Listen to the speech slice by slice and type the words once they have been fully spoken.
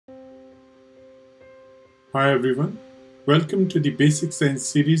Hi everyone, welcome to the Basic Science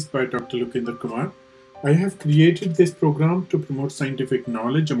series by Dr. Lukendra Kumar. I have created this program to promote scientific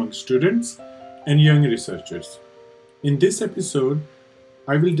knowledge among students and young researchers. In this episode,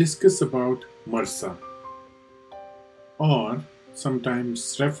 I will discuss about MRSA, or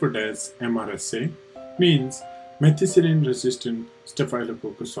sometimes referred as MRSA, means methicillin-resistant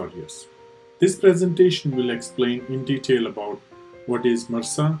Staphylococcus aureus. This presentation will explain in detail about what is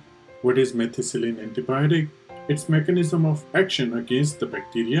MRSA, what is methicillin antibiotic, its mechanism of action against the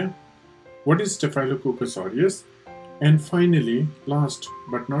bacteria, what is Staphylococcus aureus, and finally, last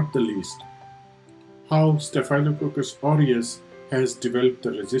but not the least, how Staphylococcus aureus has developed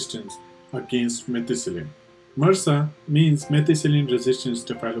the resistance against methicillin. MRSA means methicillin-resistant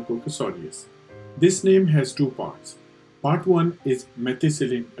Staphylococcus aureus. This name has two parts. Part 1 is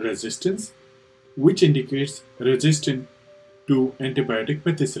methicillin resistance, which indicates resistant to antibiotic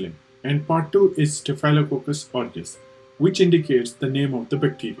methicillin, and part 2 is Staphylococcus aureus, which indicates the name of the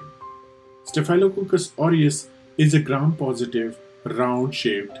bacterium. Staphylococcus aureus is a gram-positive,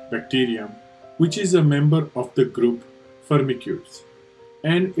 round-shaped bacterium which is a member of the group Firmicutes,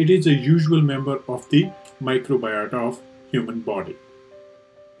 and it is a usual member of the microbiota of human body,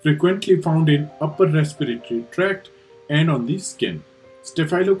 frequently found in upper respiratory tract and on the skin.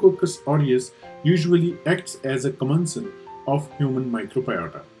 Staphylococcus aureus usually acts as a commensal of human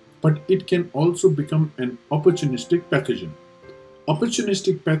microbiota, but it can also become an opportunistic pathogen.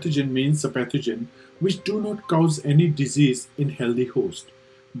 Opportunistic pathogen means a pathogen which do not cause any disease in healthy host,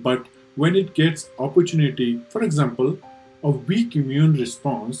 but when it gets opportunity, for example, a weak immune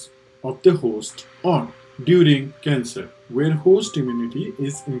response of the host, or during cancer, where host immunity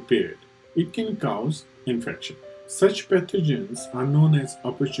is impaired, it can cause infection. Such pathogens are known as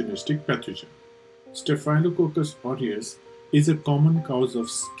opportunistic pathogen. Staphylococcus aureus is a common cause of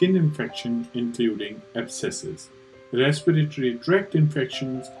skin infection including abscesses, respiratory tract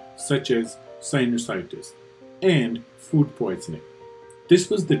infections such as sinusitis, and food poisoning. This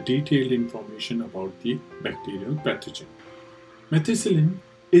was the detailed information about the bacterial pathogen. Methicillin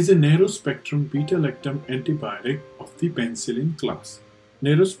is a narrow-spectrum beta-lactam antibiotic of the penicillin class.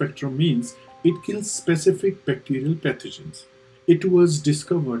 Narrow-spectrum means it kills specific bacterial pathogens. It was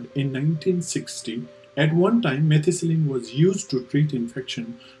discovered in 1960. At one time, methicillin was used to treat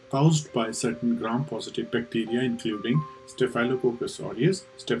infection caused by certain gram-positive bacteria including Staphylococcus aureus,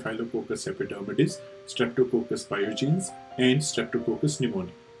 Staphylococcus epidermidis, Streptococcus pyogenes, and Streptococcus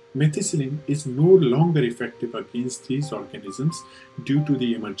pneumoniae. Methicillin is no longer effective against these organisms due to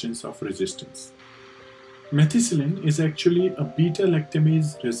the emergence of resistance. Methicillin is actually a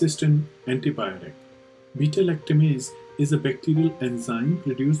beta-lactamase resistant antibiotic. Beta-lactamase is a bacterial enzyme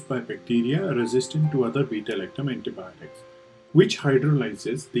produced by bacteria resistant to other beta-lactam antibiotics, which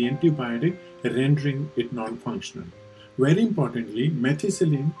hydrolyzes the antibiotic, rendering it non-functional. Very importantly,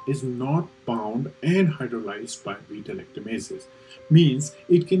 methicillin is not bound and hydrolyzed by beta-lactamases, means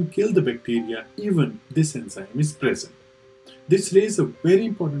it can kill the bacteria even this enzyme is present. This raises a very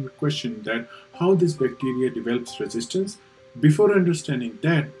important question that how this bacteria develops resistance. Before understanding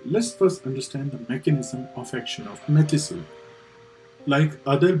that, let's first understand the mechanism of action of methicillin. Like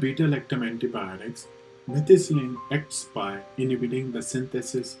other beta-lactam antibiotics, methicillin acts by inhibiting the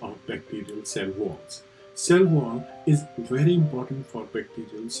synthesis of bacterial cell walls. Cell wall is very important for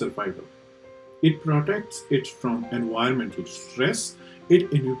bacterial survival. It protects it from environmental stress.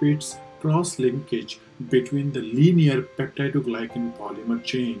 It inhibits cross-linkage between the linear peptidoglycan polymer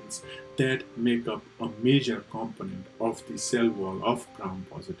chains that make up a major component of the cell wall of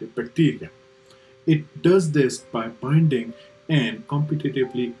gram-positive bacteria. It does this by binding and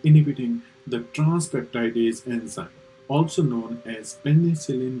competitively inhibiting the transpeptidase enzyme, also known as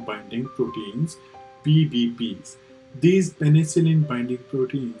penicillin binding proteins, PBPs. These penicillin binding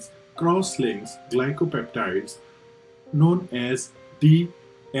proteins cross-links glycopeptides known as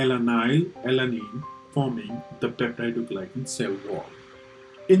D-alanyl-alanine, forming the peptidoglycan cell wall.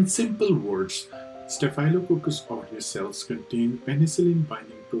 In simple words, Staphylococcus aureus cells contain penicillin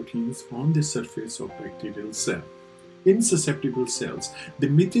binding proteins on the surface of bacterial cell. In susceptible cells, the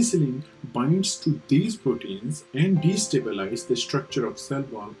methicillin binds to these proteins and destabilizes the structure of cell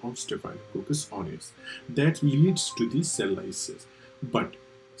wall of Staphylococcus aureus. That leads to the cell lysis. But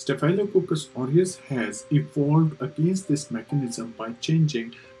Staphylococcus aureus has evolved against this mechanism by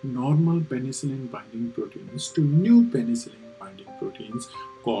changing normal penicillin binding proteins to new penicillin binding proteins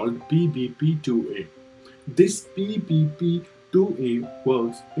called PBP2A. This PBP2A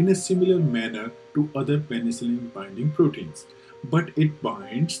works in a similar manner to other penicillin binding proteins, but it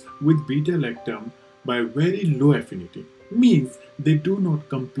binds with beta-lactam by very low affinity. means they do not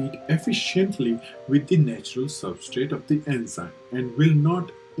compete efficiently with the natural substrate of the enzyme and will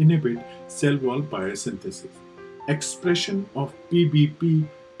not inhibit cell wall biosynthesis. Expression of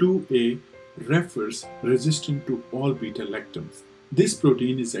PBP2A refers resistant to all beta-lactams. This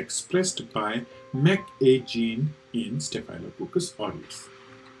protein is expressed by MECA gene in Staphylococcus aureus.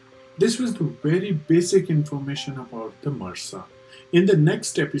 This was the very basic information about the MRSA. In the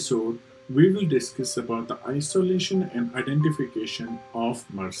next episode, we will discuss about the isolation and identification of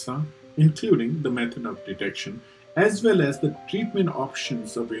MRSA, including the method of detection, as well as the treatment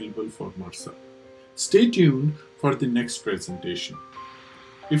options available for MRSA. Stay tuned for the next presentation.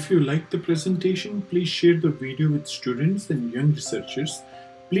 If you like the presentation, please share the video with students and young researchers.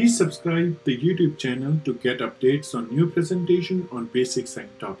 Please subscribe the YouTube channel to get updates on new presentation on basic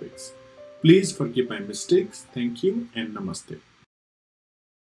science topics. Please forgive my mistakes. Thank you and namaste.